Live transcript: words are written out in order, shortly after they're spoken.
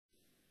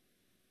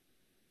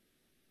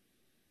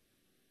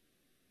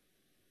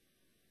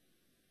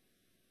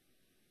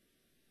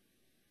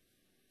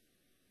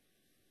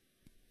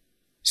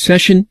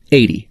Session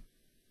 80,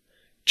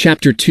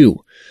 Chapter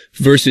 2,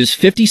 verses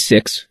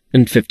 56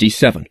 and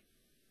 57.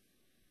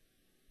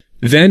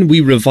 Then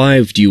we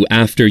revived you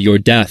after your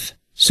death,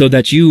 so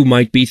that you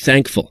might be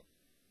thankful.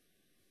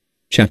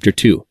 Chapter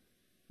 2,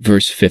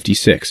 verse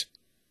 56.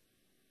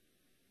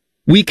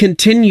 We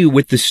continue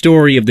with the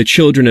story of the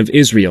children of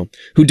Israel,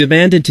 who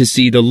demanded to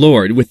see the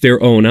Lord with their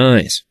own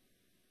eyes.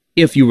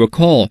 If you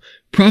recall,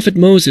 Prophet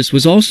Moses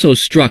was also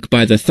struck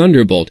by the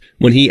thunderbolt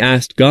when he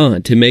asked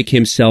God to make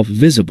himself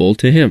visible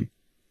to him.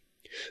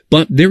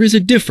 But there is a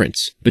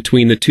difference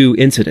between the two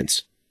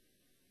incidents.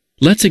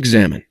 Let's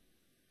examine.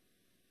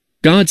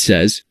 God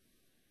says,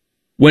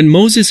 "When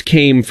Moses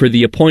came for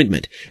the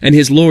appointment, and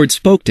his Lord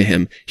spoke to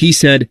him, he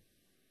said,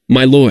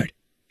 'My Lord,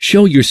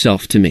 show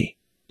yourself to me.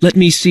 Let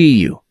me see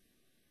you.'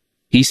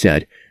 He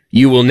said,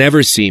 'You will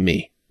never see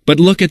me, but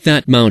look at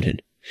that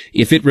mountain.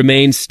 If it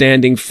remains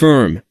standing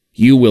firm,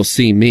 you will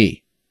see me.'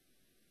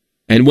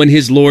 And when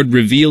his Lord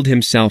revealed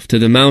himself to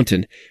the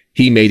mountain,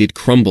 he made it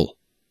crumble.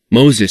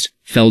 Moses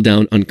fell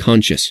down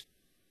unconscious.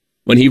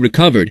 When he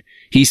recovered,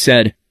 he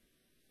said,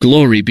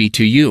 'Glory be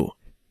to you.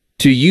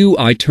 To you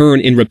I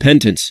turn in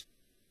repentance.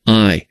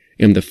 I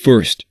am the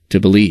first to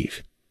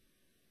believe.'"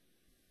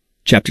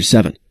 Chapter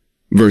 7,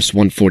 verse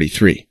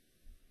 143.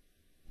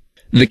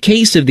 The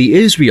case of the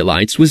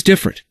Israelites was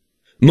different.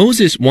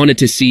 Moses wanted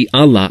to see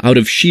Allah out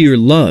of sheer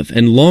love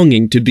and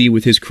longing to be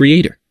with his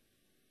Creator.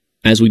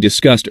 As we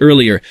discussed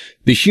earlier,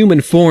 the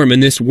human form in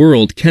this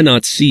world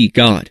cannot see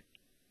God.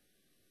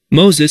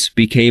 Moses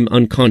became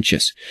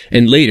unconscious,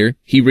 and later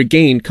he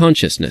regained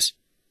consciousness.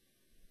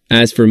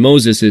 As for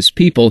Moses'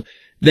 people,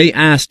 they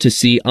asked to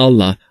see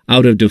Allah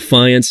out of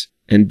defiance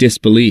and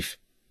disbelief.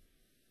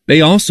 They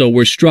also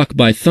were struck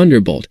by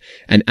thunderbolt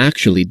and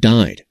actually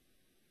died.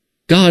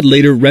 God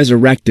later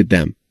resurrected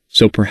them,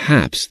 so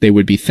perhaps they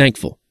would be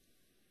thankful.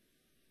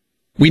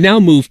 We now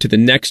move to the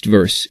next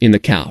verse in the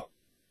cow.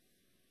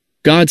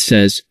 God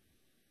says,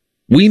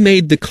 "We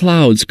made the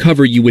clouds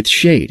cover you with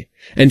shade,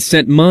 and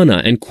sent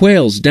manna and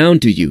quails down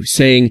to you,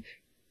 saying,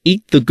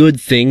 'Eat the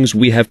good things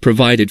we have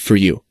provided for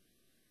you.'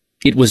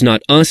 It was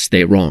not us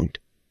they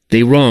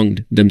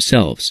wronged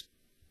themselves."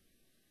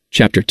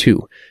 Chapter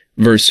 2,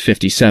 verse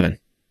 57.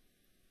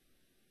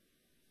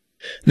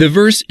 The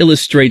verse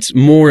illustrates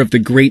more of the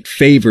great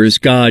favors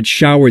God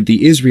showered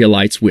the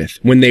Israelites with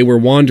when they were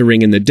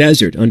wandering in the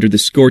desert under the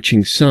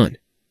scorching sun.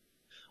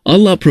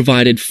 Allah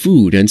provided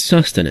food and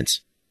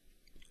sustenance.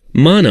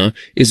 Manna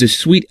is a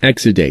sweet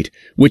exudate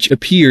which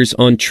appears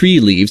on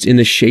tree leaves in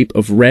the shape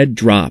of red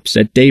drops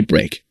at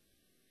daybreak.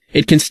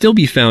 It can still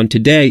be found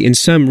today in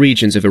some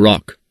regions of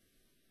Iraq.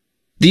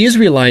 The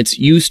Israelites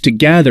used to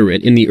gather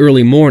it in the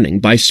early morning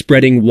by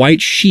spreading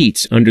white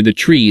sheets under the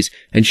trees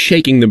and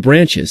shaking the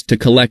branches to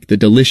collect the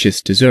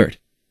delicious dessert.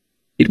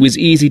 It was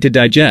easy to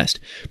digest,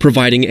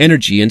 providing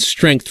energy and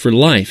strength for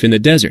life in the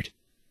desert.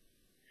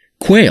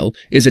 Quail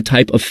is a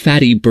type of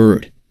fatty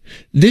bird.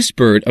 This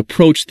bird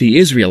approached the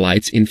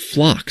Israelites in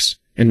flocks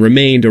and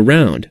remained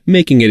around,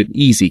 making it an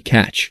easy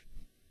catch.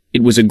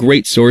 It was a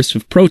great source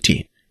of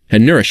protein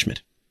and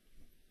nourishment.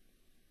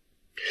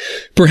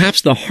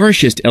 Perhaps the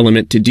harshest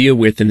element to deal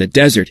with in the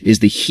desert is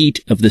the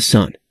heat of the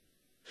sun.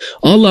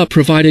 Allah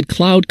provided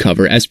cloud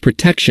cover as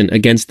protection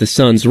against the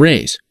sun's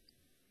rays.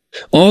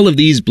 All of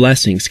these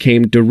blessings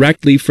came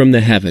directly from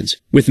the heavens,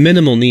 with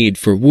minimal need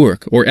for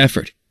work or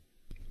effort.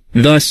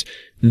 Thus,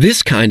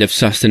 this kind of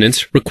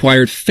sustenance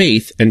required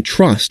faith and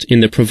trust in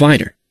the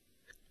provider.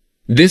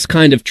 This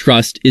kind of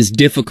trust is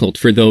difficult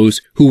for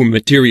those who were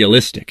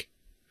materialistic.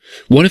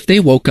 What if they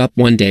woke up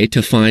one day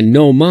to find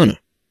no manna?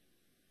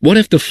 What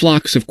if the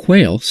flocks of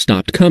quail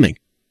stopped coming?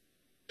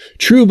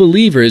 True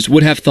believers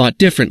would have thought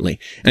differently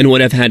and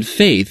would have had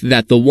faith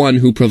that the one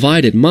who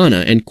provided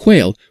manna and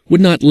quail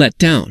would not let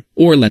down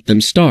or let them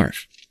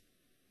starve.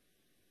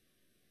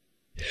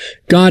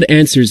 God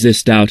answers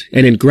this doubt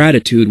and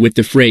ingratitude with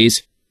the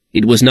phrase,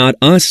 "It was not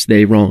us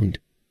they wronged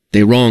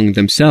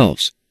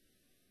themselves."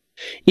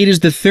 It is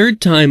the third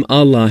time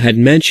Allah had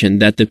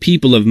mentioned that the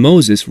people of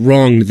Moses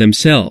wronged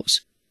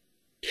themselves.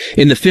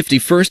 In the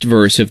 51st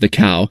verse of the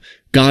cow,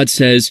 God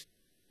says,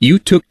 "You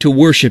took to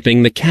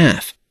worshipping the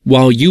calf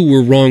while you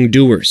were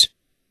wrongdoers."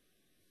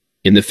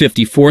 In the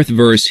 54th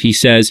verse, he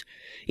says,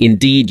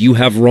 "Indeed, you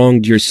have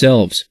wronged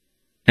yourselves."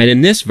 And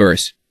in this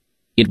verse,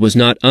 "It was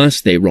not us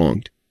they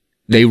wronged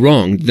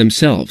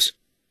themselves."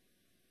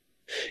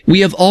 We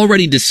have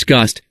already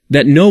discussed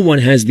that no one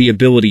has the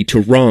ability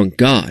to wrong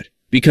God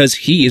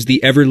because he is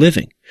the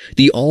ever-living,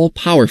 the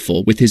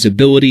all-powerful with his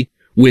ability,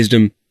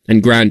 wisdom,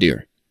 and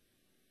grandeur.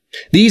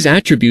 These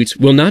attributes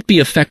will not be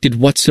affected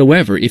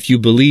whatsoever if you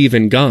believe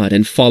in God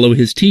and follow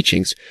his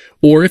teachings,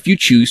 or if you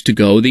choose to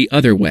go the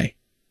other way.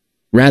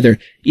 Rather,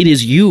 it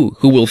is you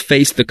who will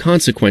face the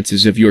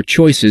consequences of your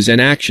choices and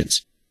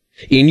actions.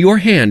 In your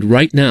hand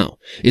right now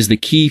is the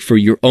key for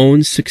your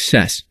own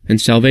success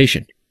and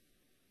salvation.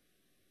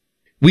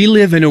 We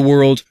live in a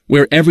world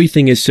where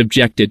everything is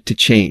subjected to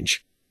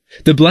change.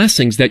 The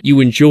blessings that you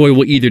enjoy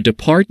will either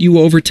depart you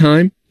over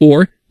time,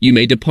 or you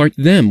may depart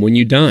them when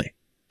you die.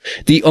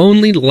 The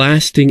only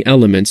lasting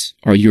elements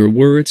are your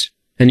words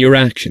and your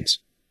actions.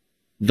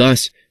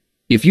 Thus,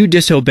 if you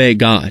disobey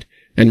God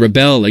and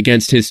rebel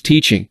against His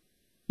teaching,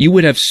 you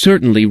would have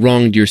certainly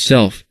wronged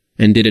yourself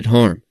and did it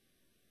harm.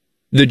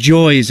 The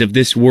joys of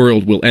this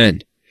world will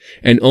end,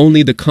 and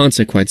only the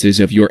consequences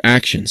of your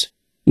actions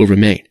will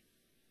remain.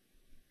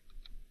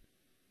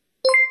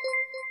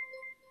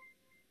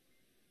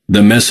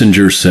 The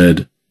messenger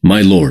said,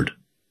 "My Lord,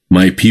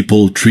 my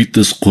people treat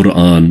this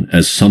Quran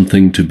as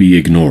something to be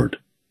ignored."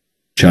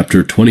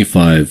 Chapter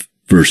 25,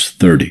 verse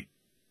 30.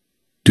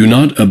 Do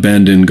not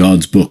abandon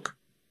God's book.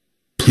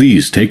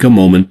 Please take a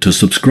moment to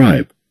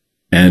subscribe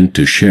and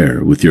to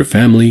share with your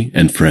family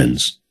and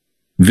friends.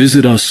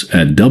 Visit us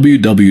at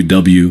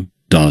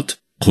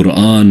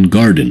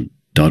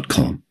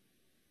www.QURANGARDEN.com.